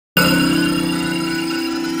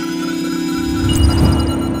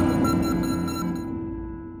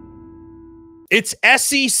It's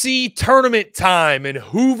SEC tournament time in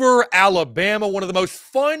Hoover, Alabama. One of the most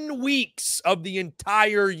fun weeks of the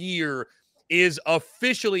entire year is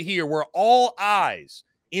officially here, where all eyes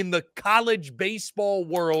in the college baseball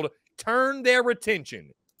world turn their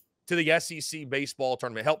attention to the SEC baseball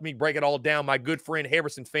tournament. Help me break it all down, my good friend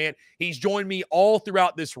Harrison Fant. He's joined me all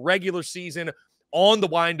throughout this regular season on the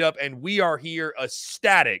windup, and we are here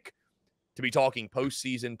ecstatic to be talking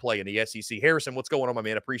postseason play in the SEC. Harrison, what's going on, my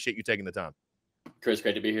man? Appreciate you taking the time. Chris,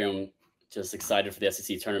 great to be here. I'm just excited for the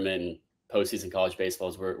SEC tournament and postseason college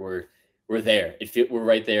baseballs. We're there. We're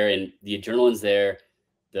right there, and the adrenaline's there.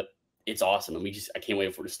 It's awesome, and I can't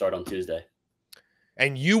wait for it to start on Tuesday.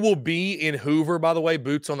 And you will be in Hoover, by the way,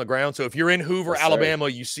 boots on the ground. So if you're in Hoover, yes, Alabama,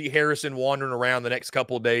 you see Harrison wandering around the next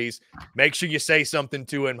couple of days, make sure you say something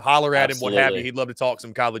to him, holler at him, what have you. He'd love to talk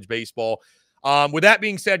some college baseball. With that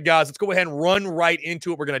being said, guys, let's go ahead and run right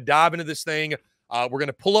into it. We're going to dive into this thing. We're going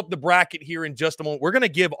to pull up the bracket here in just a moment. We're going to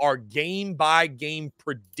give our game-by-game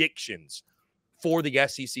predictions for the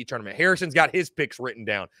SEC tournament. Harrison's got his picks written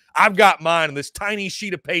down. I've got mine on this tiny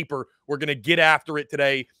sheet of paper. We're going to get after it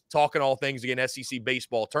today, talking all things again SEC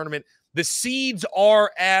baseball tournament. The seeds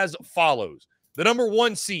are as follows. The number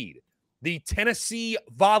 1 seed, the Tennessee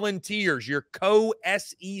Volunteers, your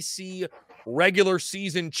co-SEC regular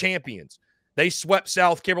season champions. They swept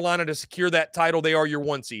South Carolina to secure that title. They are your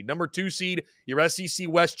 1 seed. Number 2 seed, your SEC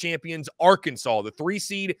West champions, Arkansas. The 3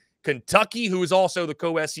 seed, Kentucky, who is also the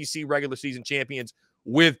co-SEC regular season champions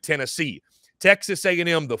with Tennessee. Texas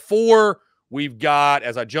A&M, the 4. We've got,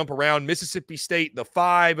 as I jump around, Mississippi State, the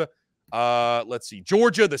 5. Let's see,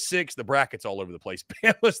 Georgia, the 6. The bracket's all over the place.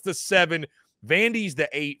 Bama's the 7. Vandy's the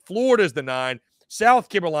 8. Florida's the 9. South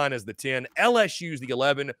Carolina's the 10. LSU's the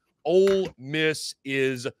 11. Ole Miss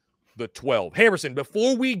is the 12. Harrison,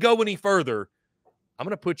 before we go any further, I'm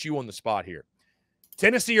going to put you on the spot here.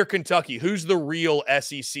 Tennessee or Kentucky, who's the real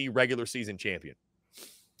SEC regular season champion?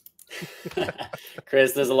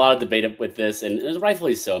 Chris, there's a lot of debate with this, and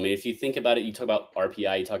rightfully so. I mean, if you think about it, you talk about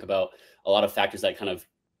RPI, you talk about a lot of factors that kind of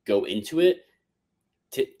go into it.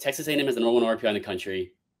 Texas A&M is the number 1 RPI in the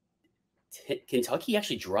country. Kentucky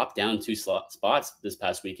actually dropped down 2 spots this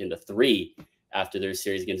past weekend to 3 after their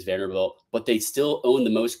series against Vanderbilt, but they still own the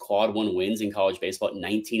most quad 1 wins in college baseball at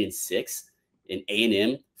 19-6, in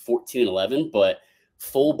A&M 14-11, but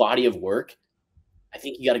full body of work. I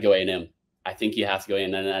think you got to go A&M. I think you have to go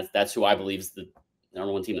A&M, and that's who I believe is the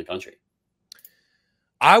number 1 team in the country.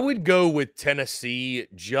 I would go with Tennessee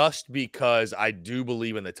just because I do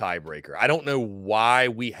believe in the tiebreaker. I don't know why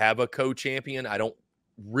we have a co-champion. I don't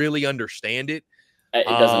really understand it. It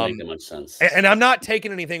doesn't make that much sense. And I'm not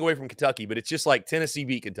taking anything away from Kentucky, but it's just like Tennessee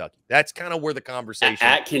beat Kentucky. That's kind of where the conversation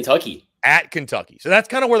at Kentucky. At Kentucky. So that's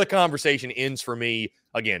kind of where the conversation ends for me.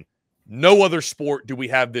 Again, no other sport do we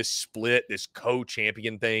have this split, this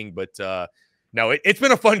co-champion thing. But no, it's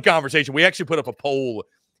been a fun conversation. We actually put up a poll,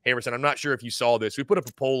 Harrison. I'm not sure if you saw this. We put up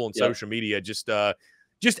a poll on social media just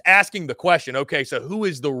asking the question, okay, so who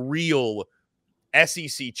is the real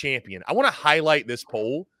SEC champion? I want to highlight this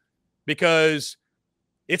poll because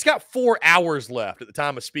it's got 4 hours left at the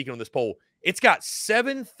time of speaking on this poll. It's got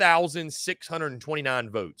 7,629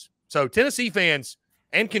 votes. So Tennessee fans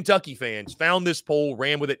and Kentucky fans found this poll,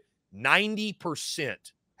 ran with it. 90%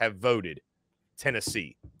 have voted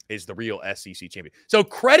Tennessee is the real SEC champion. So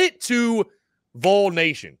credit to Vol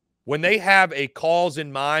Nation. When they have a cause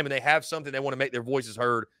in mind and they have something they want to make their voices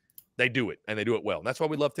heard, they do it, and they do it well. And that's why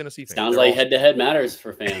we love Tennessee fans. Sounds like head-to-head matters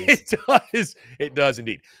for fans. It does. It does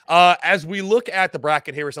indeed. As we look at the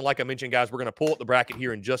bracket, Harrison, like I mentioned, guys, we're going to pull up the bracket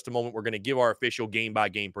here in just a moment. We're going to give our official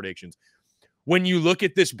game-by-game predictions. When you look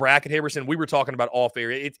at this bracket, Harrison, we were talking about off air.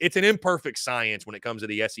 It's an imperfect science when it comes to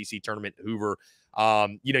the SEC tournament, Hoover.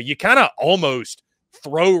 You kind of almost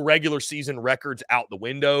throw regular season records out the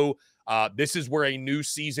window. This is where a new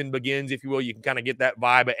season begins, if you will. You can kind of get that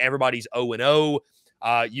vibe, but everybody's 0-0.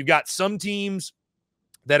 You've got some teams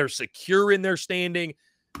that are secure in their standing.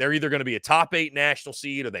 They're either going to be a top 8 national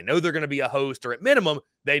seed, or they know they're going to be a host, or at minimum,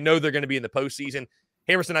 they know they're going to be in the postseason.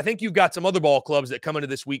 Harrison, I think you've got some other ball clubs that come into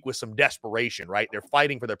this week with some desperation, right? They're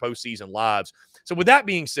fighting for their postseason lives. So with that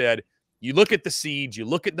being said, you look at the seeds, you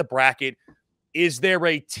look at the bracket. Is there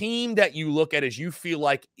a team that you look at as you feel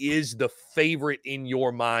like is the favorite in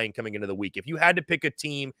your mind coming into the week? If you had to pick a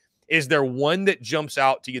team, is there one that jumps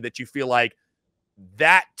out to you that you feel like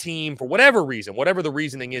that team, for whatever reason, whatever the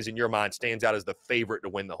reasoning is in your mind, stands out as the favorite to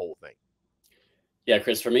win the whole thing? Yeah,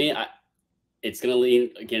 Chris, for me, it's going to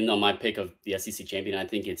lean, again, on my pick of the SEC champion. I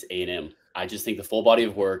think it's A&M. I just think the full body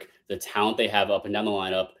of work, the talent they have up and down the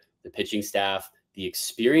lineup, the pitching staff, the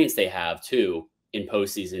experience they have, too, in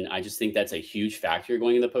postseason. I just think that's a huge factor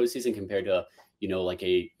going in the postseason compared to you know, like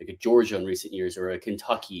a Georgia in recent years, or a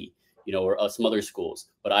Kentucky, you know, or some other schools.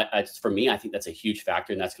 But for me, I think that's a huge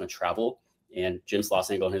factor, and that's going to travel. And Jim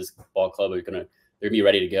Slossangle and his ball club they're going to be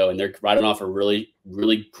ready to go, and they're riding off a really,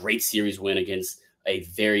 really great series win against a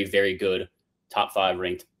very, very good top 5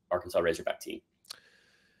 ranked Arkansas Razorback team.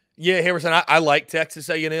 Yeah, Harrison, I like Texas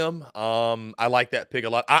A&M. I like that pick a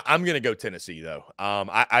lot. I'm going to go Tennessee, though.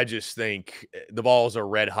 I just think the Vols are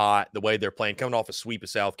red hot the way they're playing. Coming off a sweep of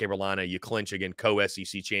South Carolina, you clinch again,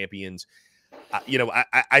 co-SEC champions. You know,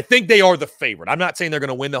 I think they are the favorite. I'm not saying they're going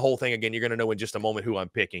to win the whole thing again. You're going to know in just a moment who I'm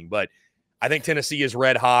picking. But I think Tennessee is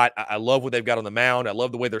red hot. I love what they've got on the mound. I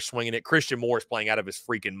love the way they're swinging it. Christian Moore is playing out of his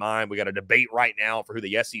freaking mind. We got a debate right now for who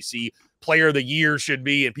the SEC Player of the Year should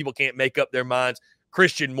be, and people can't make up their minds.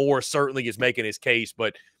 Christian Moore certainly is making his case,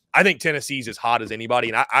 but I think Tennessee's as hot as anybody.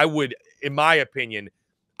 And I would, in my opinion,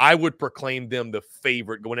 I would proclaim them the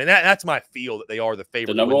favorite going in. That's my feel, that they are the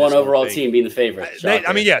favorite. The number 1 overall team being the favorite.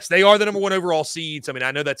 I mean, yes, they are the number 1 overall seeds. I mean,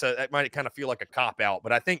 I know that might kind of feel like a cop-out,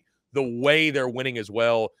 but I think the way they're winning as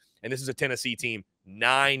well, and this is a Tennessee team,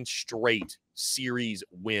 9 straight series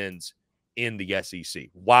wins in the SEC.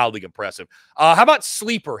 Wildly impressive. How about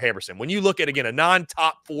sleeper, Harrison? When you look at, again, a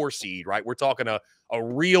non-top 4 seed, right? We're talking a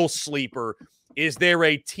real sleeper. Is there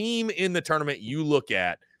a team in the tournament you look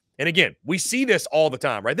at? And again, we see this all the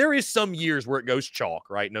time, right? There is some years where it goes chalk,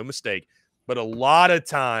 right? No mistake. But a lot of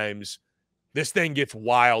times this thing gets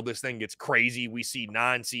wild. This thing gets crazy. We see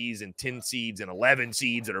 9 seeds and 10 seeds and 11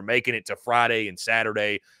 seeds that are making it to Friday and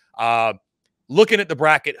Saturday. Looking at the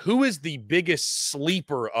bracket, who is the biggest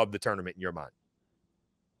sleeper of the tournament in your mind?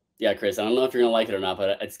 Yeah, Chris, I don't know if you're going to like it or not,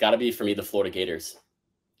 but it's got to be, for me, the Florida Gators.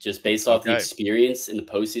 Just based off the experience in the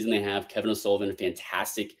postseason they have. Kevin O'Sullivan, a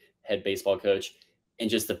fantastic head baseball coach, and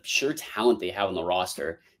just the pure talent they have on the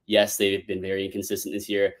roster. Yes, they've been very inconsistent this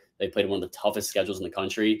year. They played one of the toughest schedules in the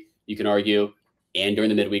country, you can argue, and during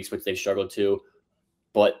the midweeks, which they've struggled to.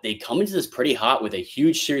 But they come into this pretty hot with a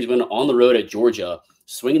huge series win on the road at Georgia,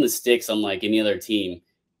 swinging the sticks unlike any other team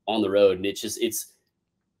on the road. And it's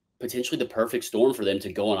potentially the perfect storm for them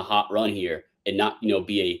to go on a hot run here and not, you know,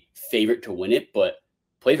 be a favorite to win it, but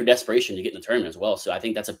play for desperation to get in the tournament as well. So I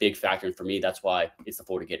think that's a big factor. And for me, that's why it's the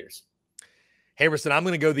Florida Gators. Harrison, I'm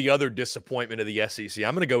going to go the other disappointment of the SEC.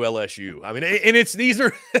 I'm going to go LSU. I mean, and these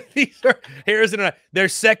are Harrison and I, they're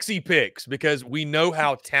sexy picks because we know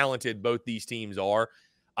how talented both these teams are.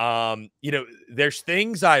 You know, there's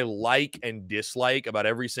things I like and dislike about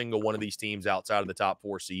every single one of these teams outside of the top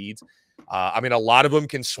 4 seeds. I mean, a lot of them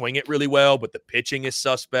can swing it really well, but the pitching is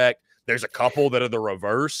suspect. There's a couple that are the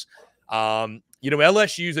reverse. You know,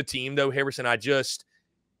 LSU's a team, though, Harrison,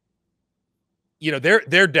 you know,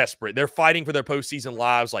 they're desperate. They're fighting for their postseason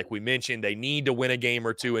lives. Like we mentioned, they need to win a game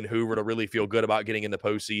or 2 in Hoover to really feel good about getting in the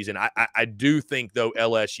postseason. I do think, though,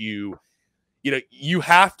 LSU, you know, you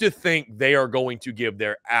have to think they are going to give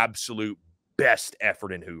their absolute best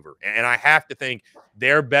effort in Hoover. And I have to think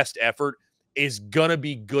their best effort is going to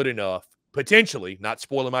be good enough, potentially, not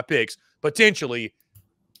spoiling my picks, potentially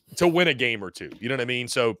to win a game or 2. You know what I mean?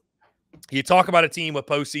 So you talk about a team with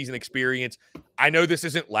postseason experience. I know this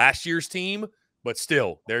isn't last year's team, but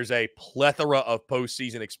still, there's a plethora of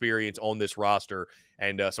postseason experience on this roster.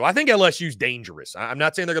 And so I think LSU's dangerous. I'm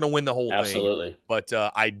not saying they're going to win the whole thing, but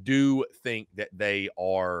I do think that they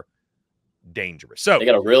are dangerous. So they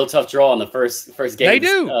got a real tough draw on the first game. They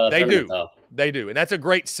do. And that's a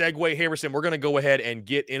great segue, Harrison. We're going to go ahead and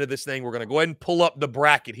get into this thing. We're going to go ahead and pull up the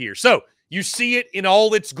bracket here. So you see it in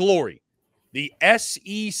all its glory, the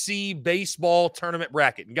SEC baseball tournament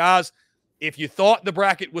bracket. And guys, if you thought the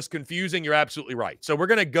bracket was confusing, you're absolutely right. So we're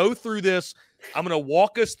going to go through this. I'm going to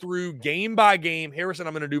walk us through game by game. Harrison,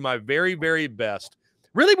 I'm going to do my very, very best.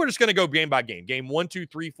 Really, we're just going to go game by game. Game 1, 2,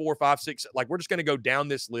 3, 4, 5, 6. Like, we're just going to go down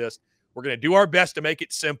this list. We're going to do our best to make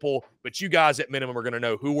it simple, but you guys at minimum are going to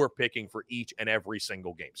know who we're picking for each and every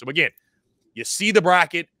single game. So again, you see the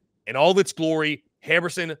bracket in all its glory.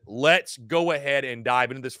 Harrison, let's go ahead and dive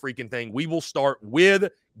into this freaking thing. We will start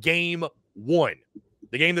with game 1.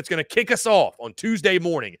 The game that's going to kick us off on Tuesday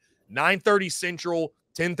morning, 9:30 Central,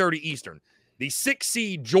 10:30 Eastern. The 6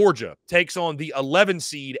 seed Georgia takes on the 11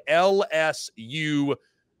 seed LSU.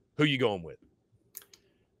 Who you going with?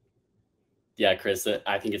 Yeah, Chris,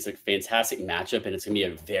 I think it's a fantastic matchup, and it's going to be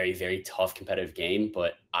a very, very tough competitive game.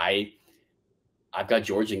 But I've got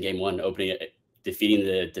Georgia in game 1, defeating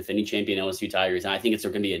the defending champion LSU Tigers. And I think it's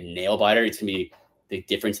going to be a nail biter. It's going to be the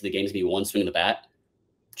difference in the game is going to be one swing of the bat.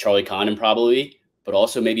 Charlie Condon probably, but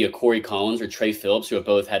also maybe a Corey Collins or Trey Phillips, who have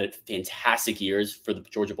both had fantastic years for the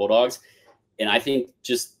Georgia Bulldogs. And I think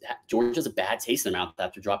just Georgia's a bad taste in their mouth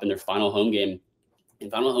after dropping their final home game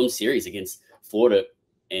and final home series against Florida.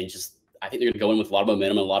 And just, I think they're going to go in with a lot of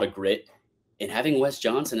momentum and a lot of grit. And having Wes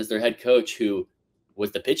Johnson as their head coach, who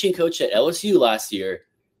was the pitching coach at LSU last year,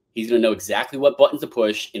 he's going to know exactly what buttons to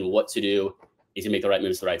push and what to do. He's going to make the right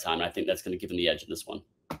moves at the right time. And I think that's going to give him the edge in this one.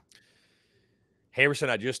 Harrison,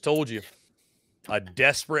 I just told you, a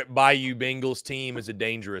desperate Bayou Bengals team is a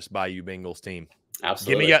dangerous Bayou Bengals team.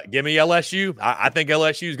 Absolutely. Give me LSU. I think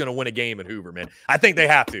LSU is going to win a game in Hoover, man. I think they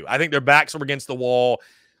have to. I think their backs are against the wall.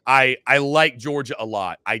 I like Georgia a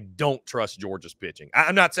lot. I don't trust Georgia's pitching.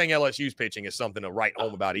 I'm not saying LSU's pitching is something to write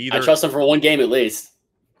home about either. I trust them for one game at least.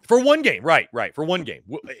 For one game, right. For one game.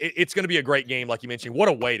 It's going to be a great game, like you mentioned. What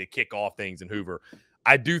a way to kick off things in Hoover.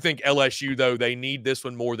 I do think LSU, though, they need this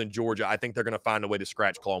one more than Georgia. I think they're going to find a way to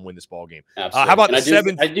scratch claw and win this ball game. Absolutely. How about and the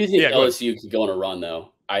seven? I do think LSU could go on a run,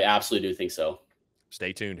 though. I absolutely do think so.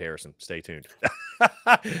 Stay tuned, Harrison. Stay tuned.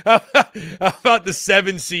 How about the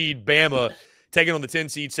 7-seed Bama taking on the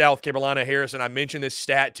 10-seed South Carolina? Harrison, I mentioned this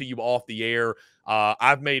stat to you off the air.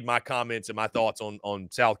 I've made my comments and my thoughts on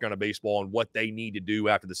South Carolina baseball and what they need to do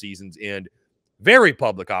after the season's end. Very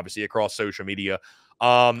public, obviously, across social media.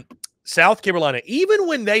 South Carolina, even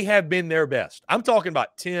when they have been their best, I'm talking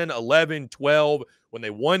about 10, 11, 12, when they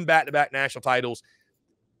won back-to-back national titles,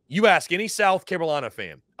 you ask any South Carolina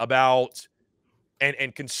fan about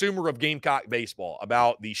and consumer of Gamecock baseball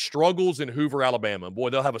about the struggles in Hoover, Alabama, and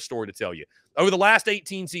boy, they'll have a story to tell you. Over the last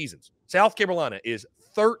 18 seasons, South Carolina is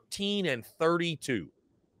 13-32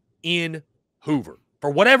 in Hoover.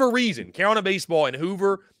 For whatever reason, Carolina baseball and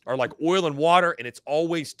Hoover are like oil and water, and it's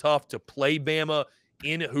always tough to play Bama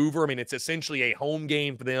in Hoover. I mean, it's essentially a home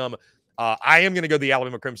game for them. I am going to go the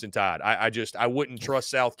Alabama Crimson Tide. I wouldn't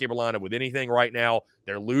trust South Carolina with anything right now.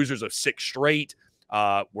 They're losers of 6 straight.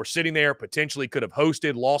 We're sitting there, potentially could have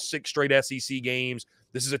hosted, lost 6 straight SEC games.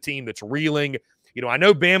 This is a team that's reeling. You know, I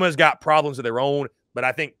know Bama's got problems of their own, but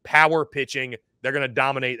I think power pitching, they're going to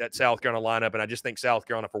dominate that South Carolina lineup, and I just think South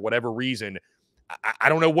Carolina, for whatever reason, I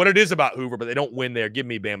don't know what it is about Hoover, but they don't win there. Give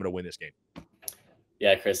me Bama to win this game.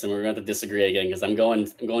 Yeah, Chris, and we're going to have to disagree again because I'm going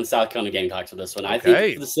South Carolina Gamecocks for this one. Okay. I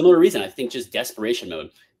think for the similar reason. I think just desperation mode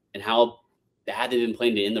and how bad they've been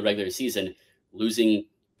playing in the regular season, losing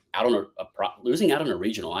out on a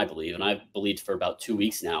regional, I believe, and I've believed for about 2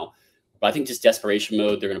 weeks now. But I think just desperation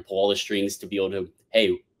mode, they're going to pull all the strings to be able to,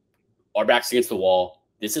 hey, our back's against the wall.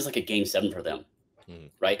 This is like a game 7 for them,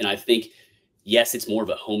 right? And I think, yes, it's more of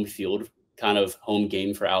a home field kind of home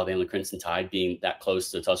game for Alabama Crimson Tide being that close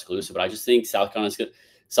to Tuscaloosa. But I just think South Carolina's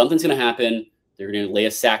something's going to happen. They're going to lay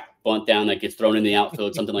a sack bunt down that gets thrown in the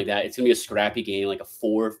outfield, something like that. It's going to be a scrappy game, like a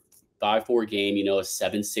 5-4 game, you know, a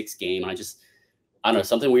 7-6 game. And I don't know,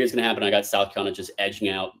 something weird's going to happen. I got South Carolina just edging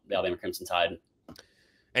out the Alabama Crimson Tide.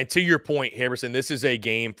 And to your point, Harrison, this is a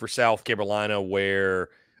game for South Carolina where,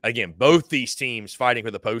 again, both these teams fighting for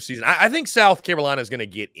the postseason. I think South Carolina is going to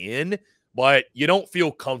get in, but you don't feel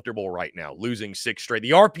comfortable right now losing 6 straight.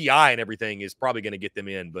 The RPI and everything is probably going to get them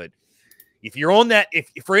in, but if you're on that, if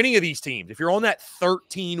for any of these teams, if you're on that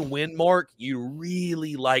 13-win mark, you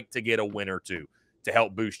really like to get a win or two to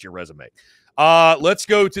help boost your resume. Let's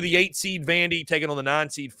go to the 8-seed Vandy taking on the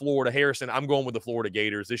 9-seed Florida. Harrison, I'm going with the Florida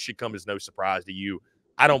Gators. This should come as no surprise to you.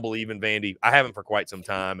 I don't believe in Vandy. I haven't for quite some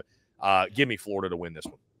time. Give me Florida to win this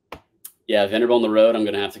one. Yeah, Vanderbilt on the road, I'm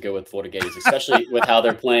going to have to go with Florida Gators, especially with how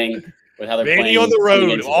they're playing. Vandy on the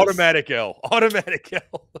road, automatic L.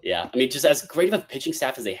 Yeah, I mean, just as great of a pitching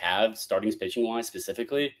staff as they have, starting pitching-wise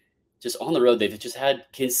specifically, just on the road, they've just had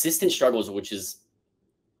consistent struggles,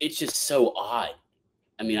 it's just so odd.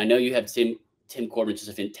 I mean, I know you have Tim Corbin, just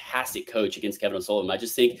a fantastic coach against Kevin O'Sullivan. I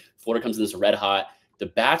just think Florida comes in this red hot. The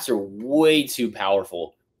bats are way too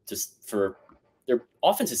powerful for their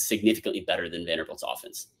offense is significantly better than Vanderbilt's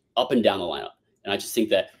offense up and down the lineup. And I just think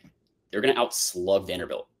that they're going to outslug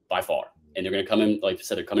Vanderbilt by far. And they're going to come in, like I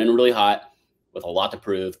said, they're coming in really hot with a lot to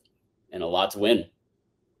prove and a lot to win.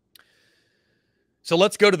 So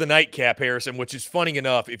let's go to the nightcap, Harrison, which is funny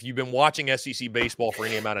enough. If you've been watching SEC baseball for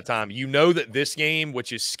any amount of time, you know that this game,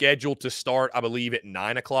 which is scheduled to start, I believe, at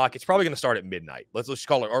 9 o'clock, it's probably going to start at midnight. Let's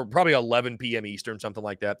call it, or probably 11 p.m. Eastern, something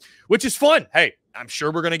like that, which is fun. Hey, I'm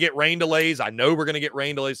sure we're going to get rain delays. I know we're going to get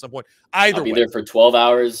rain delays at some point. Either way. I'll be there for 12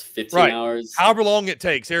 hours, 15 hours. However long it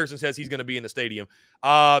takes. Harrison says he's going to be in the stadium.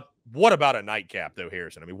 What about a nightcap, though,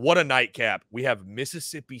 Harrison? I mean, what a nightcap. We have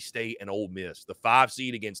Mississippi State and Ole Miss, the 5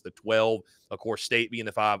 seed against the 12. Of course, State being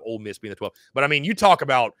the 5, Ole Miss being the 12. But, I mean, you talk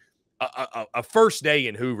about a first day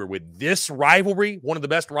in Hoover with this rivalry, one of the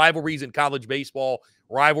best rivalries in college baseball,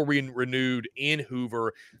 rivalry renewed in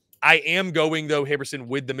Hoover. I am going, though, Harrison,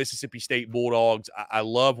 with the Mississippi State Bulldogs. I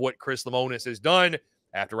love what Chris Lemonis has done.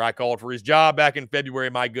 after I called for his job back in February.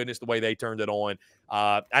 My goodness, the way they turned it on.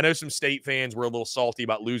 I know some State fans were a little salty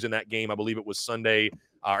about losing that game. I believe it was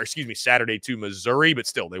Saturday to Missouri, but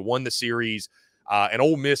still, they won the series. And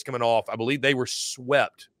Ole Miss coming off, I believe they were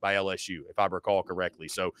swept by LSU, if I recall correctly.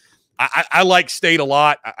 So I like State a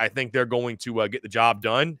lot. I think they're going to get the job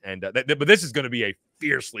done. And but this is going to be a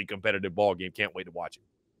fiercely competitive ball game. Can't wait to watch it.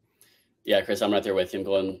 Yeah, Chris, I'm right there with him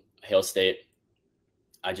going Hail State.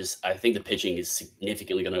 I think the pitching is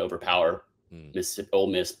significantly going to overpower Ole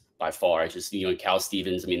Miss by far. Cal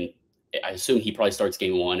Stevens, I mean, I assume he probably starts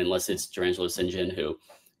game one unless it's Durangelo St. John, who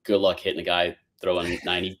good luck hitting a guy throwing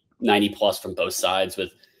 90 plus from both sides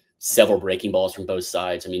with several breaking balls from both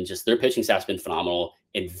sides. I mean, just their pitching staff's been phenomenal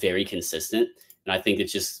and very consistent. And I think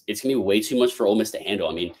it's going to be way too much for Ole Miss to handle.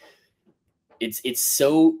 I mean, they've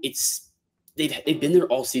been there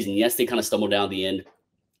all season. Yes, they kind of stumbled down at the end.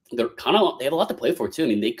 They have a lot to play for too. I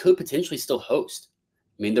mean, they could potentially still host.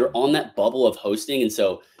 I mean, they're on that bubble of hosting. And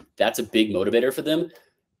so that's a big motivator for them.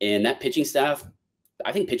 And that pitching staff,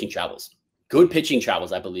 I think pitching travels. Good pitching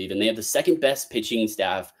travels, I believe. And they have the second best pitching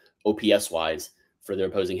staff OPS-wise for their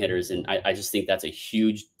opposing hitters. And I just think that's a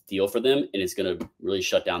huge deal for them. And it's going to really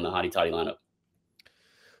shut down the hotty-toddy lineup.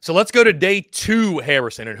 So let's go to day 2,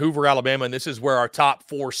 Harrison, in Hoover, Alabama. And this is where our top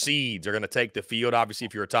 4 seeds are going to take the field. Obviously,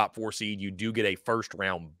 if you're a top 4 seed, you do get a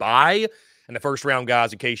first-round bye. And the first-round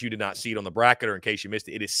guys, in case you did not see it on the bracket or in case you missed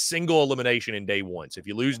it, it is single elimination in day 1. So if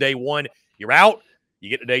you lose day 1, you're out. You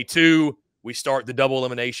get to day 2, we start the double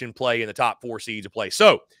elimination play, and the top 4 seeds of play.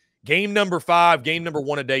 So game number 5, game number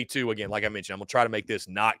 1 of day 2. Again, like I mentioned, I'm going to try to make this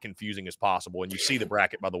not confusing as possible. And you see the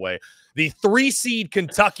bracket, by the way. The 3-seed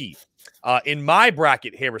Kentucky in my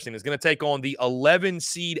bracket, Harrison, is going to take on the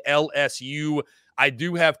 11-seed LSU. I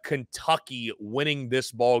do have Kentucky winning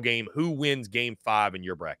this ball game. Who wins game 5 in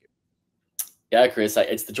your bracket? Yeah, Chris,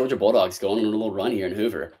 it's the Georgia Bulldogs going on a little run here in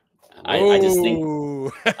Hoover. I just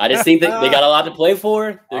think that they got a lot to play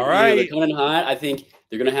for. They're coming in hot. I think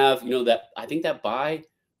they're going to have, I think that bye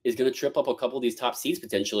is going to trip up a couple of these top seeds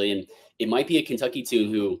potentially. And it might be a Kentucky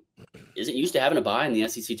team who isn't used to having a bye in the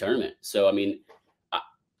SEC tournament. So, I mean,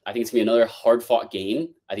 I think it's going to be another hard-fought game.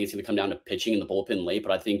 I think it's going to come down to pitching in the bullpen late,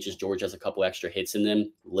 but I think just Georgia has a couple extra hits in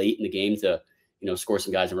them late in the game to, score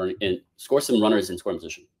some guys and score some runners in scoring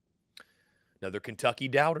position. Another Kentucky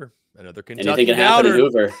doubter. Anything can happen in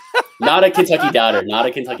Hoover. Not a Kentucky doubter. Not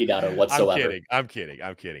a Kentucky doubter whatsoever. I'm kidding.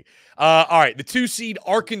 All right, the 2-seed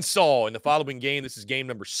Arkansas in the following game. This is game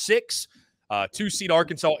number 6. 2-seed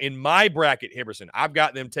Arkansas in my bracket, Hibberson. I've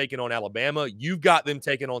got them taking on Alabama. You've got them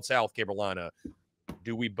taking on South Carolina.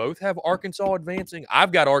 Do we both have Arkansas advancing?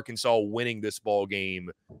 I've got Arkansas winning this ball game.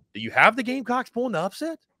 Do you have the Gamecocks pulling the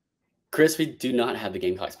upset? Chris, we do not have the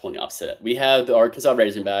Gamecocks pulling the upset. We have the Arkansas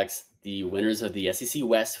Razorbacks, the winners of the SEC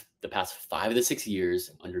West the past 5 of the 6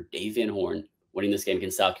 years under Dave Van Horn, winning this game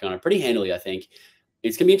against South Carolina pretty handily, I think.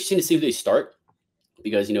 It's going to be interesting to see who they start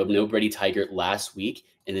because, no Brady Tigert last week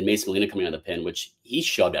and then Mason Molina coming out of the pen, which he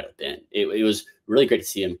shoved out of the pen. It was really great to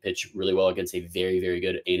see him pitch really well against a very, very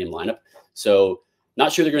good A&M lineup. So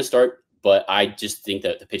not sure they're going to start, but I just think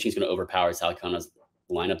that the pitching is going to overpower South Carolina's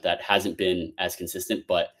lineup that hasn't been as consistent.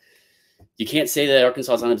 But you can't say that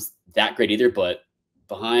Arkansas's lineup is that great either, but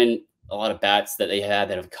behind a lot of bats that they had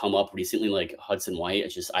that have come up recently, like Hudson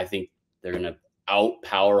White, I think they're going to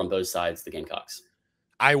outpower on both sides the Gamecocks.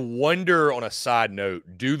 I wonder, on a side note,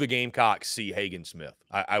 do the Gamecocks see Hagen Smith?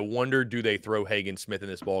 I wonder, do they throw Hagen Smith in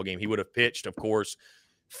this ballgame? He would have pitched, of course,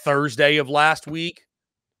 Thursday of last week,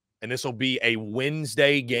 and this will be a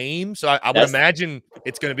Wednesday game. So I would imagine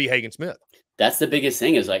it's going to be Hagen Smith. That's the biggest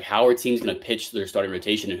thing is, how are teams going to pitch their starting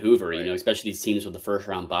rotation in Hoover, right. Especially these teams with the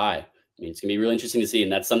first-round bye. I mean, it's going to be really interesting to see,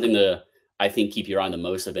 and that's something to, I think, keep your eye on the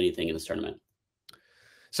most of anything in this tournament.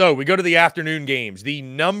 So we go to the afternoon games. The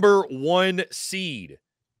number 1 seed,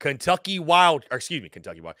 Tennessee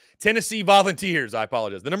Volunteers. I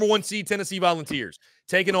apologize. The number 1 seed, Tennessee Volunteers,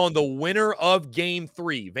 taking on the winner of Game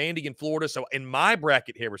 3, Vandy in Florida. So in my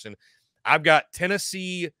bracket, Harrison, I've got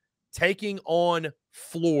Tennessee taking on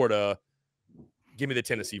Florida. Give me the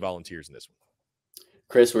Tennessee Volunteers in this one.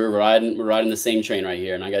 Chris, we're riding the same train right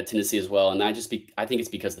here, and I got Tennessee as well. And I think it's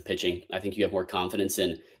because of the pitching. I think you have more confidence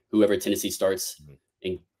in whoever Tennessee starts,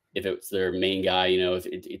 and if it's their main guy, if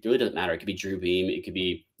it really doesn't matter. It could be Drew Beam, it could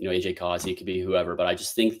be AJ Causey, it could be whoever. But I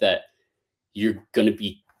just think that you're going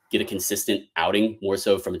to get a consistent outing more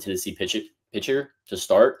so from a Tennessee pitcher to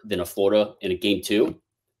start than a Florida in a game 2.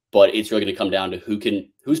 But it's really going to come down to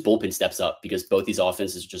whose bullpen steps up because both these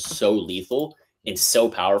offenses are just so lethal and so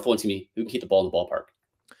powerful. It's going to be who can keep the ball in the ballpark.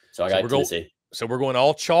 So I got Tennessee. So we're going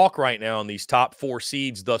all chalk right now on these top 4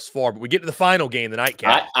 seeds thus far. But we get to the final game, the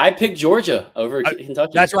nightcap. I picked Georgia over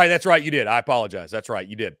Kentucky. That's right. That's right. You did. I apologize. That's right.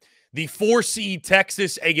 You did. The 4 seed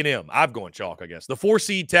Texas A&M. I've gone chalk, I guess. The 4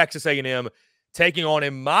 seed Texas A&M taking on,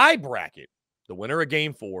 in my bracket, the winner of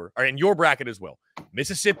game 4, or in your bracket as well,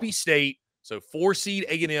 Mississippi State. So 4 seed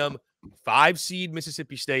A&M, 5 seed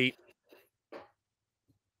Mississippi State.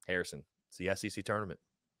 Harrison, it's the SEC tournament.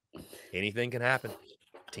 Anything can happen.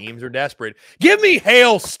 Teams are desperate. Give me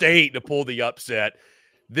Hail State to pull the upset.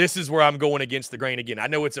 This is where I'm going against the grain again. I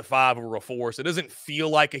know it's a 5 over a 4, so it doesn't feel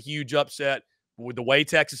like a huge upset. But with the way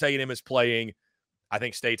Texas A&M is playing, I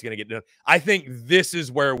think State's going to get done. I think this is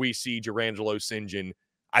where we see Jerangelo St. John.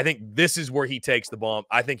 I think this is where he takes the bump.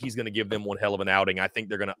 I think he's going to give them one hell of an outing. I think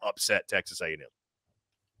they're going to upset Texas A&M.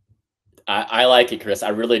 I like it, Chris. I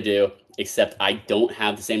really do, except I don't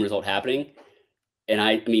have the same result happening. And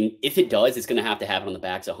I mean, if it does, it's going to happen on the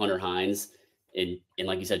backs of Hunter Hines. And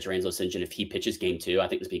like you said, Jerangelo St. John, if he pitches game 2, I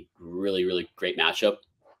think this would be a really, really great matchup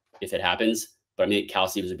if it happens. But I mean, Cal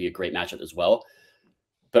Stevens would be a great matchup as well.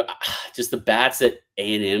 But just the bats that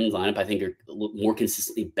A&M's lineup, I think, are more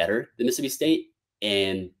consistently better than Mississippi State.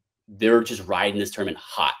 And they're just riding this tournament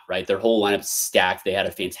hot, right? Their whole lineup's stacked. They had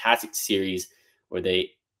a fantastic series where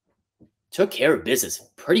they took care of business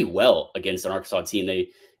pretty well against an Arkansas team.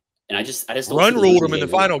 I just don't run ruled them in the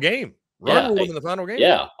final game. Ruled them in the final game.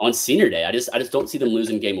 Yeah, on senior day. I just don't see them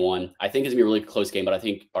losing game 1. I think it's gonna be a really close game, but I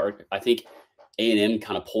think A&M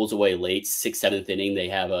kind of pulls away late, 6th, 7th inning. They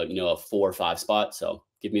have a 4 or 5 spot. So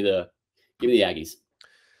give me the Aggies.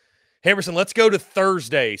 Harrison, let's go to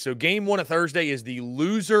Thursday. So game 1 of Thursday is the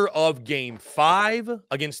loser of game 5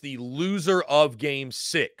 against the loser of game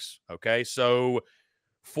 6. Okay, so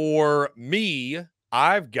for me,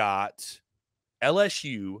 I've got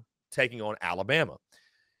LSU taking on Alabama.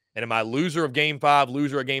 And in my loser of game 5,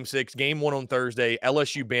 loser of game 6, game 1 on Thursday,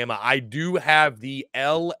 LSU Bama, I do have the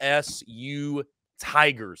LSU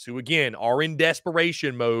Tigers, who again are in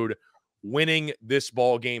desperation mode, winning this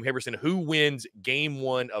ball game. Harrison, who wins game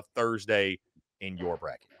 1 of Thursday in your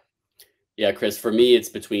bracket? Yeah, Chris, for me, it's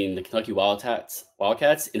between the Kentucky Wildcats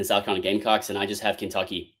and the South Carolina Gamecocks, and I just have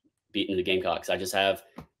Kentucky beating the Gamecocks. I just have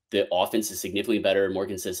the offense is significantly better, more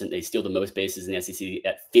consistent. They steal the most bases in the SEC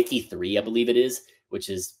at 53, I believe it is, which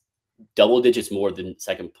is double digits more than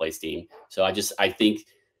second place team. So I think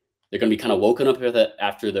they're going to be kind of woken up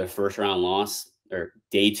after the first round loss or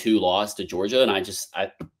day 2 loss to Georgia.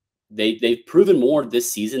 And they've proven more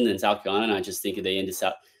this season than South Carolina. And I just think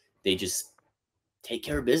they just take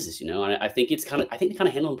care of business, And I think they kind of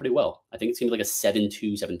handle them pretty well. I think it's going to be like a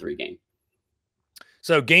 7-2, 7-3 game.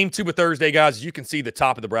 So game 2 of Thursday, guys, as you can see the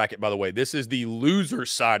top of the bracket, by the way, this is the loser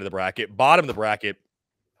side of the bracket. Bottom of the bracket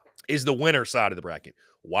is the winner side of the bracket.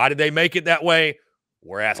 Why did they make it that way?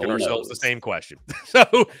 We're asking ourselves the same question.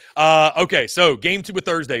 Okay, so game 2 of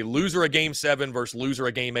Thursday, loser of game 7 versus loser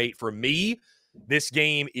of game 8. For me, this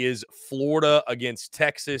game is Florida against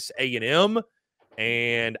Texas A&M,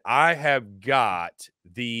 and I have got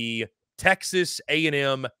the Texas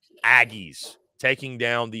A&M Aggies taking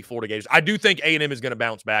down the Florida Gators. I do think A&M is going to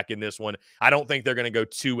bounce back in this one. I don't think they're going to go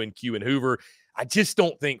 2-Q in Hoover. I just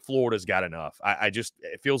don't think Florida's got enough.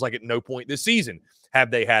 It feels like at no point this season have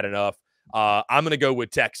they had enough. I'm going to go with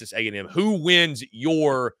Texas A&M. Who wins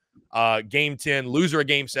your game 10, loser of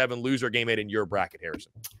game 7, loser of game 8 in your bracket,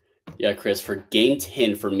 Harrison? Yeah, Chris, for game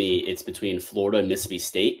 10 for me, it's between Florida and Mississippi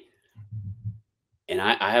State. And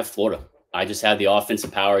I have Florida. I just have the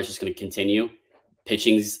offensive power. It's just going to continue.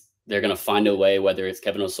 Pitching's, they're going to find a way, whether it's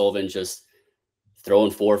Kevin O'Sullivan just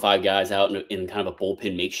throwing 4 or 5 guys out in kind of a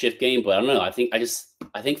bullpen makeshift game. But I don't know.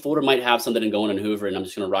 I think Florida might have something going in Hoover, and I'm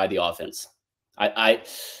just going to ride the offense. I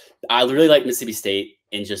really like Mississippi State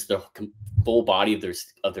and just the full body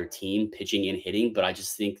of their team, pitching and hitting. But I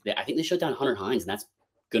think they shut down Hunter Hines, and that's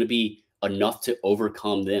going to be enough to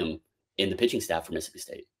overcome them in the pitching staff for Mississippi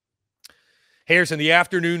State. Harrison, the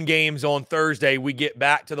afternoon games on Thursday, we get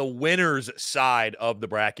back to the winner's side of the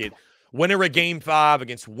bracket. Winner of game 5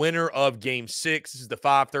 against winner of game 6. This is the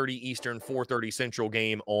 5:30 Eastern, 4:30 Central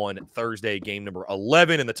game on Thursday, game number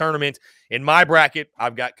 11 in the tournament. In my bracket,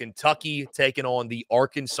 I've got Kentucky taking on the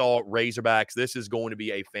Arkansas Razorbacks. This is going to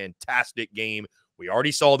be a fantastic game. We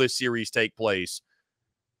already saw this series take place.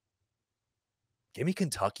 Give me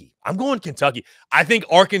Kentucky. I'm going Kentucky. I think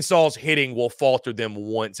Arkansas's hitting will falter them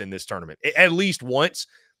once in this tournament. At least once.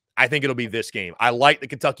 I think it'll be this game. I like the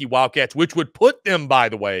Kentucky Wildcats, which would put them, by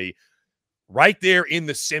the way, right there in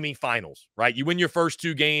the semifinals, right? You win your first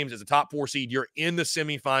 2 games as a top 4 seed. You're in the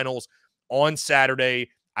semifinals on Saturday.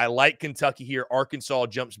 I like Kentucky here. Arkansas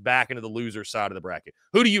jumps back into the loser side of the bracket.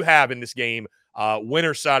 Who do you have in this game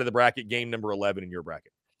Winner side of the bracket, game number 11 in your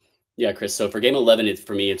bracket. Yeah, Chris. So for game 11,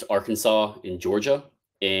 for me, it's Arkansas and Georgia.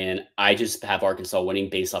 And I just have Arkansas winning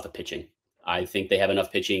based off of pitching. I think they have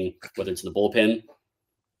enough pitching, whether it's in the bullpen,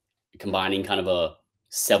 combining kind of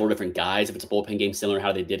several different guys. If it's a bullpen game, similar to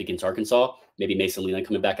how they did against Arkansas, maybe Mason Leland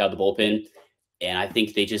coming back out of the bullpen. And I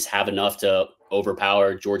think they just have enough to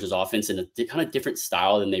overpower Georgia's offense in a kind of different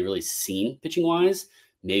style than they really seen pitching wise.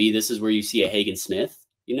 Maybe this is where you see a Hagen Smith.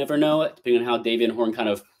 You never know, depending on how David Horn kind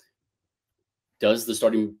of does the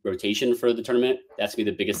starting rotation for the tournament. That's going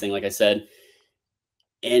to be the biggest thing, like I said.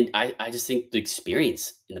 And I just think the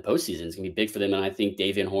experience in the postseason is going to be big for them. And I think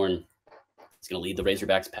David Horn is going to lead the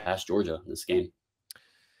Razorbacks past Georgia in this game.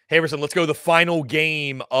 Harrison, let's go to the final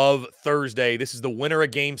game of Thursday. This is the winner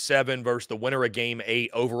of Game 7 versus the winner of Game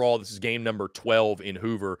 8. Overall, this is game number 12 in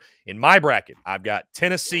Hoover. In my bracket, I've got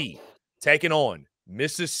Tennessee taking on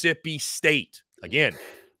Mississippi State. Again,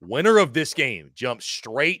 winner of this game jumps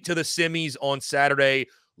straight to the semis on Saturday.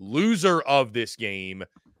 Loser of this game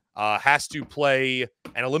has to play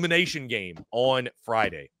an elimination game on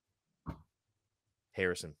Friday.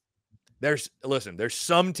 Harrison, there's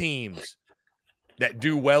some teams that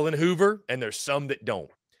do well in Hoover, and there's some that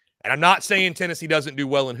don't. And I'm not saying Tennessee doesn't do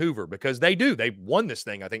well in Hoover, because they do. They won this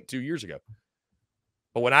thing, I think, 2 years ago.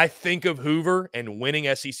 But when I think of Hoover and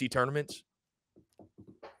winning SEC tournaments,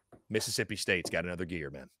 Mississippi State's got another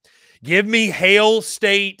gear, man. Give me Hail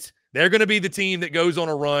State. They're going to be the team that goes on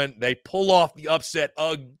a run. They pull off the upset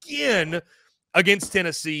again against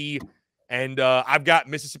Tennessee. And I've got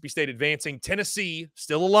Mississippi State advancing. Tennessee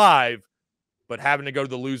still alive, but having to go to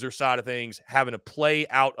the loser side of things, having to play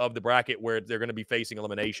out of the bracket where they're going to be facing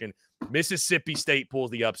elimination. Mississippi State pulls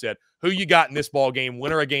the upset. Who you got in this ball game?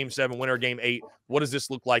 Winner of Game 7, winner of Game 8. What does this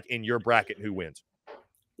look like in your bracket, and who wins?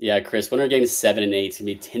 Yeah, Chris, winner of Game 7 and 8 is going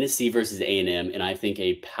to be Tennessee versus A&M, and I think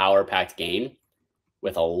a power-packed game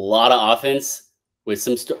with a lot of offense, with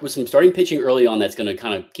some starting pitching early on that's going to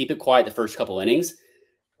kind of keep it quiet the first couple innings.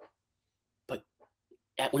 But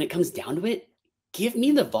when it comes down to it, give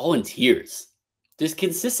me the Volunteers. There's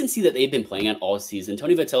consistency that they've been playing at all season.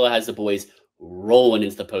 Tony Vitello has the boys rolling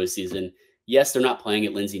into the postseason. Yes, they're not playing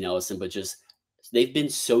at Lindsey Nelson, but just they've been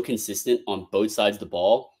so consistent on both sides of the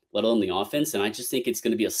ball, let alone the offense. And I just think it's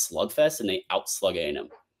going to be a slugfest, and they outslug A&M.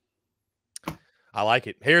 I like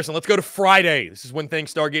it. Harrison, let's go to Friday. This is when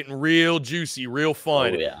things start getting real juicy, real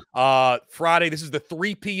fun. Oh, yeah. Friday, this is the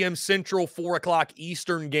 3 p.m. Central, 4 o'clock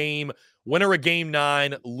Eastern game. Winner of Game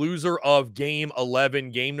 9, loser of Game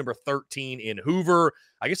 11, game number 13 in Hoover.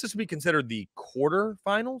 I guess this would be considered the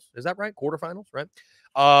quarterfinals. Is that right? Quarterfinals, right?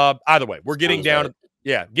 Either way, we're getting down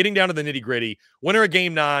getting down to the nitty-gritty. Winner of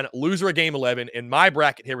Game 9, loser of Game 11. In my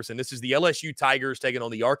bracket, Harrison, this is the LSU Tigers taking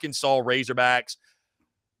on the Arkansas Razorbacks.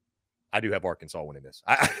 I do have Arkansas winning this.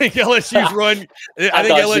 I think LSU's run. I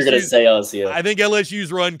thought you were going to say LSU. I think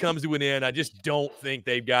LSU's run comes to an end. I just don't think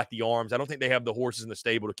they've got the arms. I don't think they have the horses in the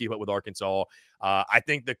stable to keep up with Arkansas. I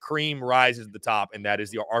think the cream rises to the top, and that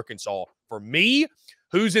is the Arkansas. For me,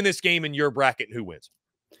 who's in this game in your bracket and who wins?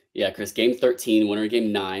 Yeah, Chris, Game 13, winner of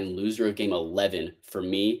Game 9, loser of Game 11 for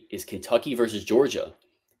me is Kentucky versus Georgia.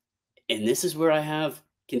 And this is where I have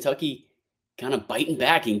Kentucky kind of biting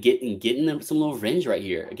back and getting them some little revenge right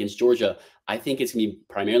here against Georgia. I think it's going to be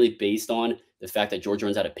primarily based on the fact that Georgia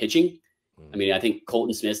runs out of pitching. I mean, I think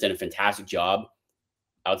Colton Smith's done a fantastic job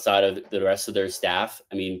outside of the rest of their staff.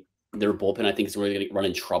 I mean, their bullpen, I think, is really going to run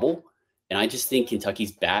in trouble. And I just think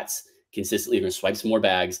Kentucky's bats consistently are going to swipe some more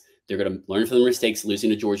bags. They're going to learn from their mistakes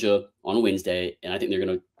losing to Georgia on Wednesday. And I think they're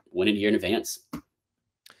going to win it here in advance.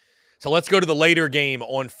 So let's go to the later game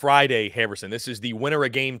on Friday, Harrison. This is the winner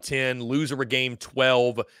of Game 10, loser of Game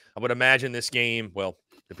 12. I would imagine this game, well,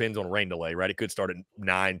 depends on rain delay, right? It could start at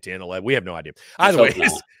 9, 10, 11. We have no idea. Either way,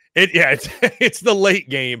 it's the late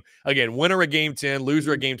game. Again, winner of Game 10,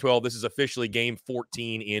 loser of Game 12. This is officially Game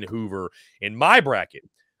 14 in Hoover. In my bracket,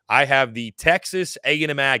 I have the Texas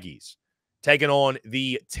A&M Aggies taking on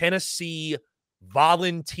the Tennessee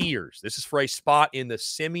Volunteers. This is for a spot in the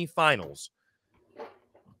semifinals.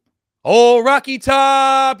 Oh, Rocky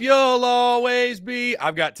Top, you'll always be.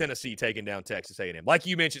 I've got Tennessee taking down Texas A&M, like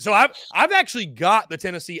you mentioned. So I've actually got the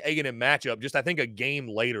Tennessee A&M matchup, just I think a game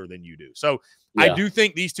later than you do. So yeah. I do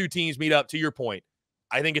think these two teams meet up. To your point,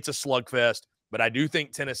 I think it's a slugfest, but I do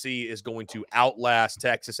think Tennessee is going to outlast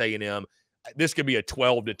Texas A&M. This could be a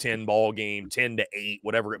 12-10 ball game, 10-8,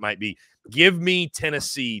 whatever it might be. Give me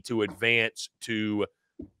Tennessee to advance to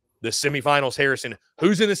the semifinals. Harrison,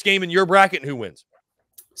 who's in this game in your bracket and who wins?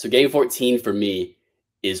 So Game 14 for me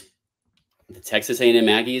is the Texas A&M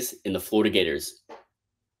Aggies and the Florida Gators.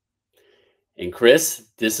 And Chris,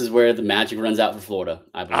 this is where the magic runs out for Florida,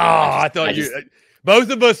 I believe. I thought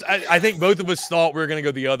both of us, I think both of us thought we were going to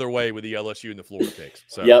go the other way with the LSU and the Florida picks.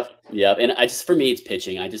 So. Yep. And for me, it's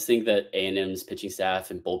pitching. I just think that A&M's pitching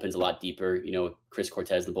staff and bullpen's a lot deeper. You know, Chris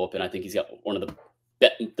Cortez in the bullpen, I think he's got one of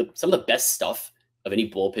some of the best stuff of any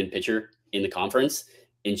bullpen pitcher in the conference.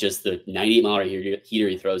 In just the 98-mile-an-hour heater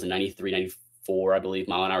he throws, a 93, 94, I believe,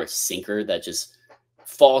 mile-an-hour sinker that just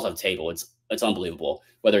falls off the table. It's unbelievable.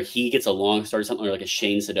 Whether he gets a long start or something, or like a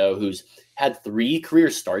Shane Sado, who's had 3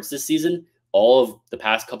 career starts this season, all of the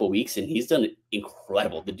past couple of weeks, and he's done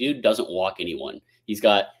incredible. The dude doesn't walk anyone. He's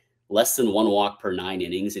got less than 1 walk per 9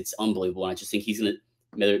 innings. It's unbelievable. And I just think he's going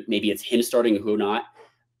to, maybe it's him starting or not.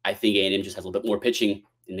 I think A&M just has a little bit more pitching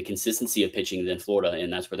and the consistency of pitching than Florida,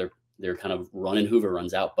 and that's where they're kind of running Hoover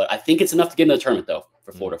runs out. But I think it's enough to get into the tournament, though,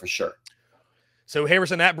 for Florida, for sure. So,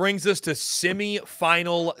 Harrison, that brings us to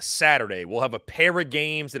semi-final Saturday. We'll have a pair of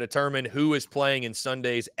games to determine who is playing in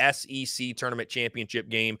Sunday's SEC Tournament Championship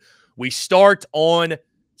game. We start on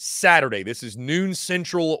Saturday. This is noon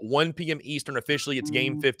Central, 1 p.m. Eastern. Officially, it's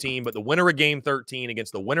Game 15, but the winner of Game 13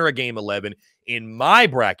 against the winner of Game 11. In my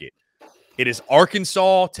bracket, it is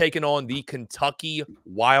Arkansas taking on the Kentucky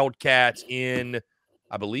Wildcats in,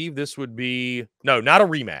 I believe this would be – no, not a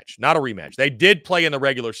rematch. Not a rematch. They did play in the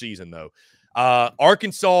regular season, though.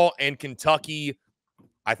 Arkansas and Kentucky,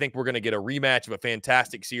 I think we're going to get a rematch of a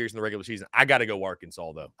fantastic series in the regular season. I got to go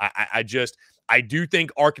Arkansas, though. I do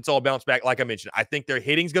think Arkansas will bounce back. Like I mentioned, I think their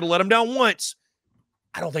hitting's going to let them down once.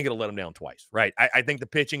 I don't think it'll let them down twice, right? I think the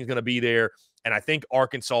pitching is going to be there, and I think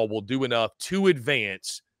Arkansas will do enough to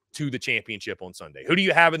advance to the championship on Sunday. Who do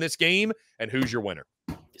you have in this game, and who's your winner?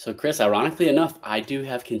 So, Chris, ironically enough, I do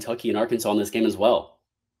have Kentucky and Arkansas in this game as well.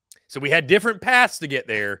 So we had different paths to get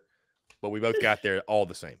there, but we both got there all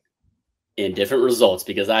the same. In different results,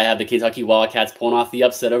 because I have the Kentucky Wildcats pulling off the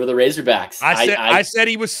upset over the Razorbacks. I said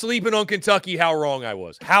he was sleeping on Kentucky. How wrong I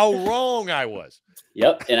was. How wrong I was.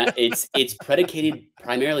 Yep, and it's predicated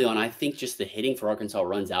primarily on, I think, just the hitting for Arkansas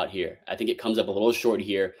runs out here. I think it comes up a little short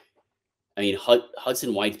here. I mean,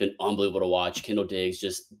 Hudson White's been unbelievable to watch. Kendall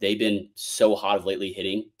Diggs, they've been so hot of lately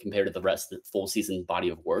hitting compared to the rest of the full season body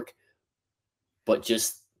of work. But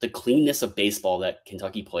just the cleanness of baseball that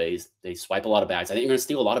Kentucky plays, they swipe a lot of bags. I think they're going to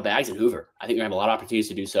steal a lot of bags in Hoover. I think they're going to have a lot of opportunities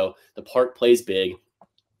to do so. The park plays big.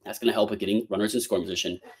 That's going to help with getting runners in scoring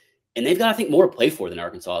position. And they've got, I think, more to play for than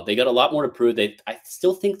Arkansas. They got a lot more to prove. I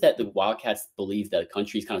still think that the Wildcats believe that the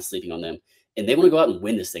country's kind of sleeping on them, and they want to go out and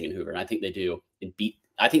win this thing in Hoover. And I think they do.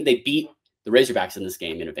 I think they beat the Razorbacks in this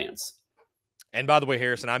game in advance. And by the way,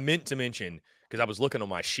 Harrison, I meant to mention, because I was looking on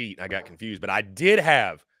my sheet and I got confused, but I did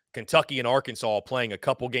have Kentucky and Arkansas playing a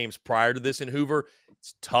couple games prior to this in Hoover.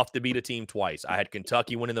 It's tough to beat a team twice. I had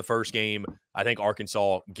Kentucky winning the first game. I think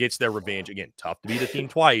Arkansas gets their revenge. Again, tough to beat a team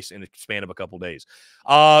twice in the span of a couple days.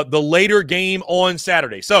 The later game on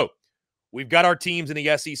Saturday. So we've got our teams in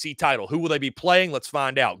the SEC title. Who will they be playing? Let's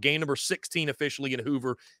find out. Game number 16 officially in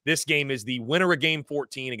Hoover. This game is the winner of Game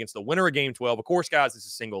 14 against the winner of Game 12. Of course, guys, this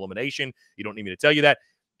is single elimination. You don't need me to tell you that.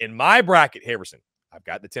 In my bracket, Harrison, I've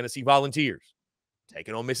got the Tennessee Volunteers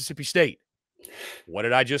taking on Mississippi State. What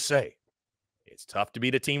did I just say? It's tough to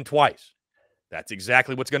beat a team twice. That's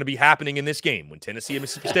exactly what's going to be happening in this game. When Tennessee and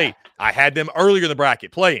Mississippi State, I had them earlier in the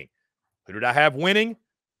bracket playing. Who did I have winning?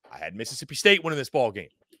 I had Mississippi State winning this ball game.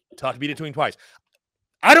 Tough to beat a team twice.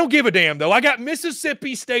 I don't give a damn, though. I got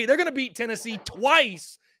Mississippi State. They're going to beat Tennessee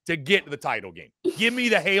twice to get to the title game. Give me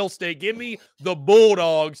the Hail State. Give me the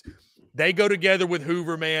Bulldogs. They go together with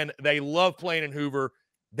Hoover, man. They love playing in Hoover.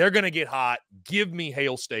 They're going to get hot. Give me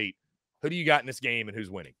Hail State. Who do you got in this game and who's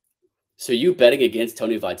winning? So you betting against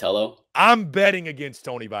Tony Vitello? I'm betting against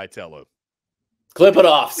Tony Vitello. Clip it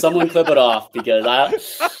off. Someone clip it off, because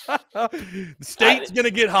the State's going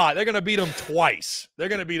to get hot. They're going to beat them twice. They're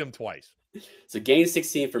going to beat them twice. So game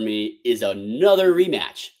 16 for me is another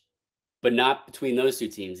rematch, but not between those two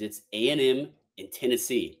teams. It's A&M and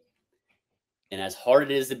Tennessee. And as hard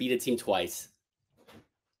it is to beat a team twice,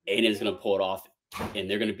 A&M is going to pull it off, and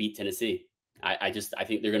they're going to beat Tennessee. I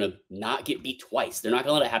think they're going to not get beat twice. They're not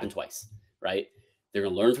going to let it happen twice, right? They're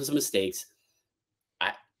going to learn from some mistakes.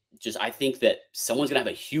 I think that someone's going to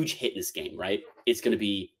have a huge hit in this game, right? It's going to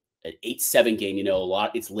be an 8-7 game. You know,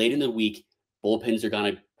 it's late in the week. Bullpens are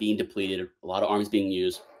going to be depleted. A lot of arms being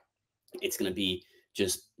used. It's going to be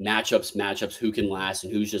just matchups, who can last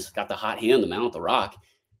and who's just got the hot hand on the mound at the Rock.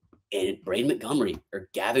 And Braden Montgomery or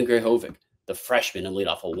Gavin Grayhovic, the freshman and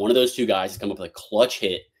leadoff, one of those two guys has come up with a clutch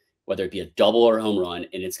hit, whether it be a double or a home run,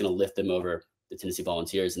 and it's going to lift them over the Tennessee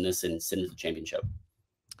Volunteers in this and send them to the championship.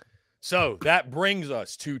 So that brings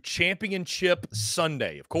us to Championship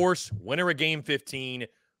Sunday. Of course, winner of Game 15,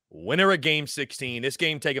 winner of Game 16. This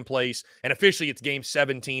game taking place, and officially it's Game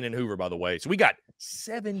 17 in Hoover, by the way. So we got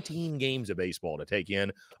 17 games of baseball to take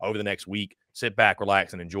in over the next week. Sit back,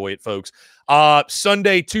 relax, and enjoy it, folks.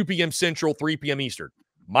 Sunday, 2 p.m. Central, 3 p.m. Eastern.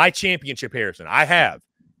 My championship, Harrison. I have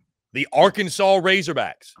the Arkansas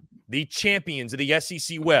Razorbacks, the champions of the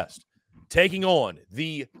SEC West, taking on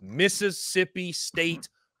the Mississippi State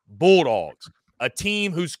Bulldogs, a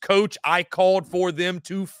team whose coach I called for them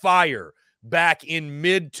to fire back in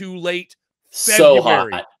mid to late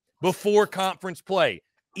February before conference play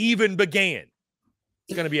even began.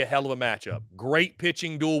 It's going to be a hell of a matchup. Great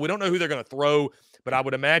pitching duel. We don't know who they're going to throw, but I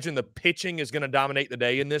would imagine the pitching is going to dominate the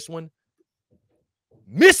day in this one.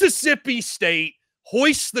 Mississippi State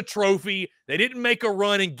hoists the trophy. They didn't make a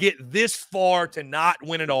run and get this far to not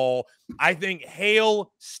win it all. I think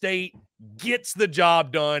Hail State gets the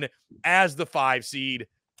job done as the 5 seed.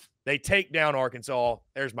 They take down Arkansas.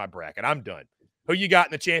 There's my bracket. I'm done. Who you got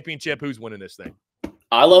in the championship? Who's winning this thing?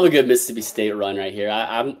 I love a good Mississippi State run right here.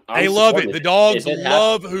 They love it. The Dogs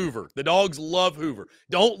love Hoover. The Dogs love Hoover.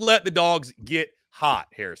 Don't let the Dogs get hot,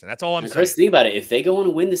 Harrison. That's all I'm saying. Chris, think about it. If they go on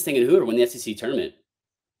and win this thing in Hoover, win the SEC tournament,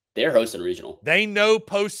 they're hosting regional. They know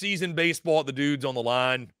postseason baseball, the dudes on the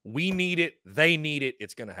line. We need it. They need it.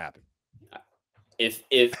 It's going to happen. If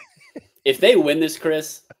they win this,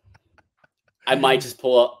 Chris, I might just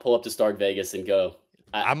pull up to Stark Vegas and go.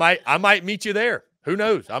 I might meet you there. Who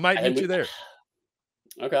knows? I might meet you there.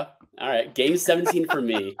 Okay. All right. Game 17 for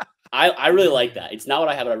me. I really like that. It's not what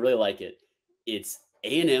I have, but I really like it. It's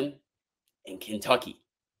A&M and Kentucky.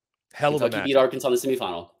 Hell of a match. Kentucky beat Arkansas in the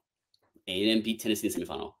semifinal. A&M beat Tennessee in the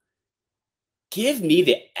semifinal. Give me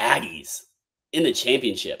the Aggies in the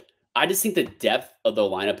championship. I just think the depth of the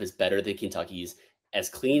lineup is better than Kentucky's. As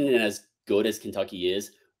clean and as good as Kentucky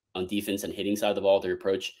is on defense and hitting side of the ball, their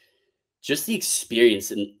approach, just the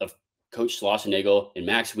experience of Coach Schlossernagel and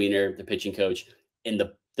Max Wiener, the pitching coach, and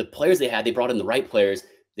the players they had, they brought in the right players.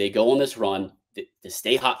 They go on this run to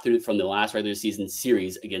stay hot through from the last regular season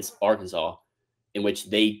series against Arkansas, in which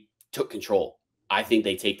they took control. I think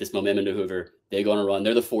they take this momentum to Hoover. They go on a run.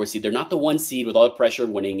 They're the 4 seed. They're not the 1 seed with all the pressure of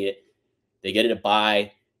winning it. They get it a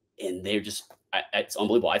bye, and they're just it's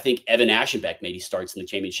unbelievable. I think Evan Aschenbeck maybe starts in the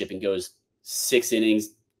championship and goes 6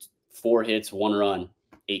 innings, 4 hits, 1 run,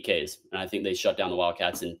 8 Ks. And I think they shut down the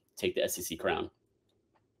Wildcats and take the SEC crown.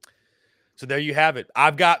 So there you have it.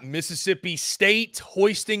 I've got Mississippi State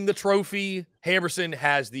hoisting the trophy. Harrison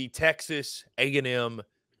has the Texas A&M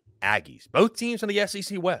Aggies. Both teams in the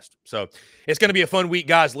SEC West. So it's going to be a fun week,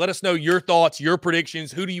 guys. Let us know your thoughts, your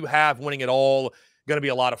predictions. Who do you have winning it all? Going to be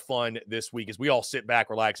a lot of fun this week as we all sit back,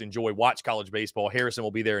 relax, enjoy, watch college baseball. Harrison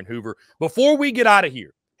will be there in Hoover. Before we get out of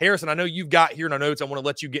here, Harrison, I know you've got here in our notes. I want to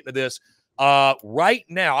let you get into this. Right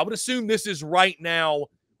now, I would assume this is right now,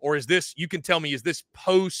 or is this, you can tell me, is this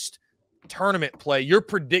post-tournament play? Your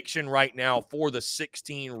prediction right now for the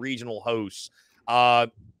 16 regional hosts.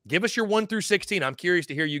 Give us your 1 through 16. I'm curious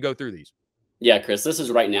to hear you go through these. Yeah, Chris, this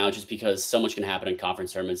is right now just because so much can happen in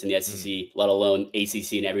conference tournaments in the SEC, let alone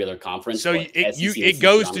ACC and every other conference. So it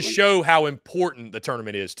goes to show how important the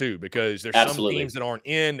tournament is too, because there's some teams that aren't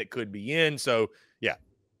in that could be in. So, yeah.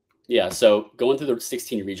 Yeah, so going through the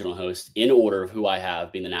 16 regional hosts in order of who I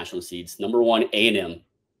have being the national seeds. Number 1, A&M.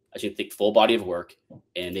 I should think full body of work,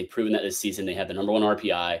 and they've proven that this season. They have the number 1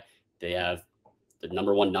 RPI. They have the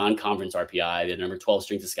number 1 non-conference RPI. They have number 12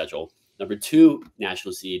 strength of schedule. Number 2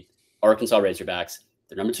 national seed, Arkansas Razorbacks.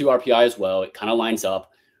 They're number 2 RPI as well. It kind of lines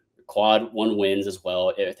up. Quad 1 wins as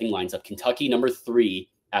well. Everything lines up. Kentucky, number 3,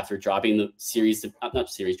 after dropping the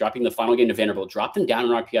dropping the final game to Vanderbilt, dropped them down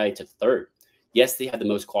in RPI to 3rd. Yes, they had the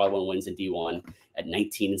most quad 1 wins in D1 at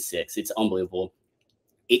 19-6. It's unbelievable.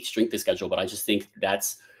 8 strength of schedule, but I just think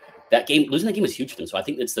that game, losing that game was huge for them. So I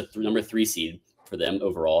think it's the number 3 seed for them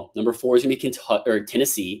overall. Number 4 is going to be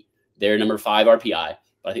Tennessee. They're number 5 RPI,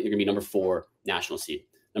 but I think they're going to be number 4 national seed.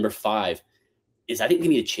 Number 5 is, I think, going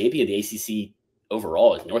to be the champion of the ACC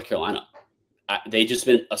overall is North Carolina. They just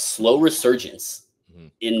been a slow resurgence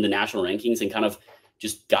in the national rankings and kind of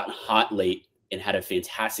just gotten hot late and had a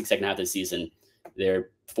fantastic second half of the season. They're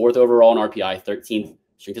 4th overall in RPI, 13th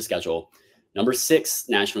strength of schedule. Number 6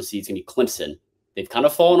 national seed is going to be Clemson. They've kind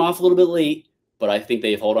of fallen off a little bit late, but I think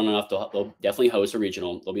they've held on enough. They'll definitely host a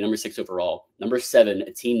regional. They'll be number 6 overall. Number 7,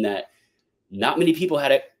 a team that not many people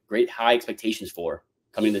had great high expectations for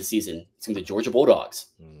coming into the season. It's going to be the Georgia Bulldogs.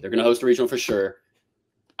 They're going to host a regional for sure.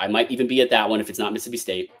 I might even be at that one if it's not Mississippi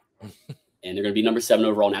State. And they're going to be number 7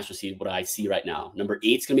 overall national seed, what I see right now. Number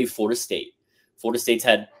 8 is going to be Florida State. Florida State's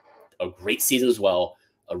had a great season as well,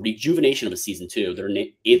 a rejuvenation of a season too. They're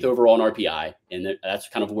 8th overall in RPI, and that's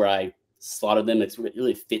kind of where I slotted them. It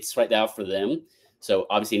really fits right now for them. So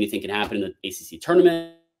obviously anything can happen in the ACC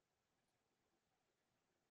tournament.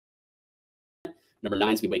 Number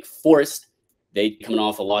 9 is going to be Wake Forest. They coming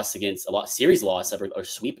off a series loss or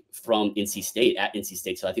sweep from NC State at NC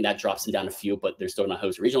State. So I think that drops them down a few, but they're still going to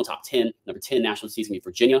host regional top 10. Number 10 national seed is going to be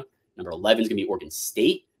Virginia. Number 11 is going to be Oregon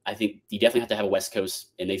State. I think you definitely have to have a West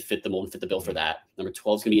Coast, and they fit the mold and fit the bill for that. Number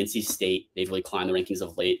 12 is going to be NC State. They've really climbed the rankings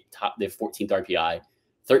of late. They have 14th RPI.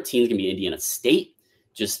 13 is going to be Indiana State.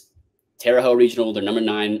 Just Terre Haute Regional. They're number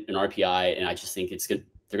 9 in RPI, and I just think it's good.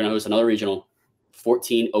 They're going to host another regional.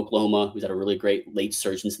 14, Oklahoma, who's had a really great late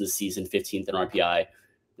surge into the season, 15th in RPI.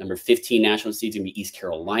 Number 15 national seed is going to be East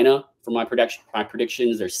Carolina for my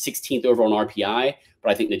predictions. They're 16th overall in RPI,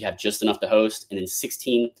 but I think they'd have just enough to host. And then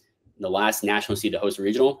 16, the last national seed to host a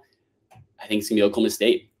regional, I think it's going to be Oklahoma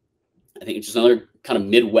State. I think it's just another kind of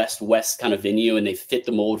Midwest West kind of venue, and they fit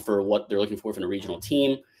the mold for what they're looking for from a regional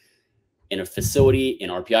team. In a facility, in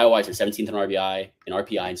RPI-wise, they're 17th in RPI,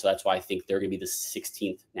 and so that's why I think they're going to be the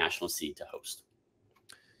 16th national seed to host.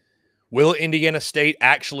 Will Indiana State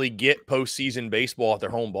actually get postseason baseball at their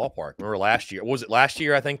home ballpark? Remember last year? Was it last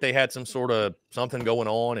year? I think they had some sort of something going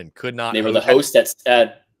on and could not. They were the host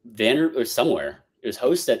at Vanderbilt or somewhere. It was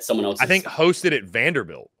host at someone else's. I think hosted at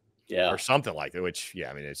Vanderbilt. Yeah. Or something like that, which, yeah,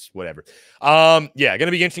 I mean, it's whatever. Yeah, going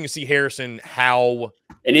to be interesting to see, Harrison, how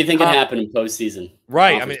anything can happen in postseason.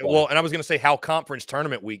 Right. I mean, well, and I was going to say how conference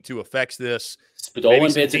tournament week 2 affects this.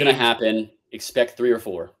 Spadolin bids are going to happen. Expect 3 or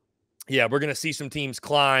 4. Yeah, we're going to see some teams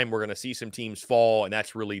climb. We're going to see some teams fall, and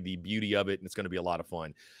that's really the beauty of it, and it's going to be a lot of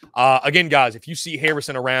fun. Again, guys, if you see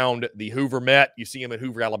Harrison around the Hoover Met, you see him at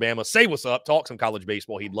Hoover, Alabama, say what's up, talk some college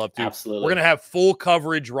baseball. He'd love to. Absolutely. We're going to have full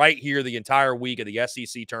coverage right here the entire week of the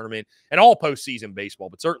SEC tournament and all postseason baseball,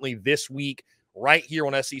 but certainly this week right here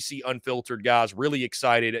on SEC Unfiltered, guys. Really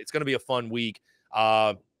excited. It's going to be a fun week.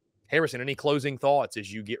 Harrison, any closing thoughts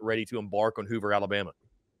as you get ready to embark on Hoover, Alabama?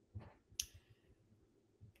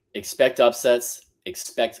 Expect upsets,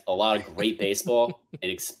 expect a lot of great baseball,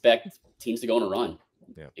 and expect teams to go on a run.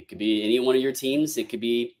 Yeah. It could be any one of your teams. It could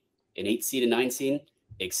be an 8 seed, a 9 seed.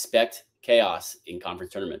 Expect chaos in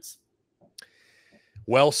conference tournaments.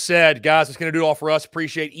 Well said, guys. It's going to do it all for us.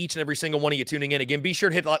 Appreciate each and every single one of you tuning in. Again, be sure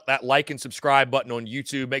to hit that like and subscribe button on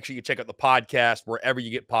YouTube. Make sure you check out the podcast wherever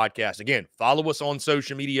you get podcasts. Again, follow us on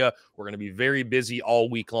social media. We're going to be very busy all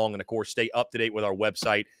week long. And, of course, stay up to date with our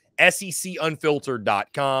website,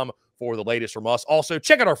 SECUnfiltered.com, for the latest from us. Also,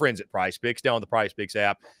 check out our friends at PrizePicks. Down on the PrizePicks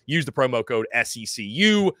app. Use the promo code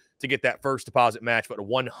SECU to get that first deposit match up to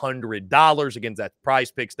 $100. Again, that's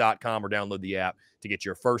prizepicks.com, or download the app to get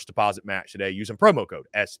your first deposit match today using promo code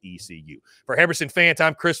SECU. For Harrison Fant,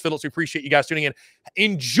 I'm Chris Phillips. We appreciate you guys tuning in.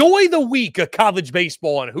 Enjoy the week of college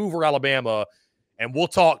baseball in Hoover, Alabama, and we'll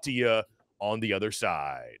talk to you on the other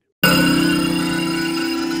side.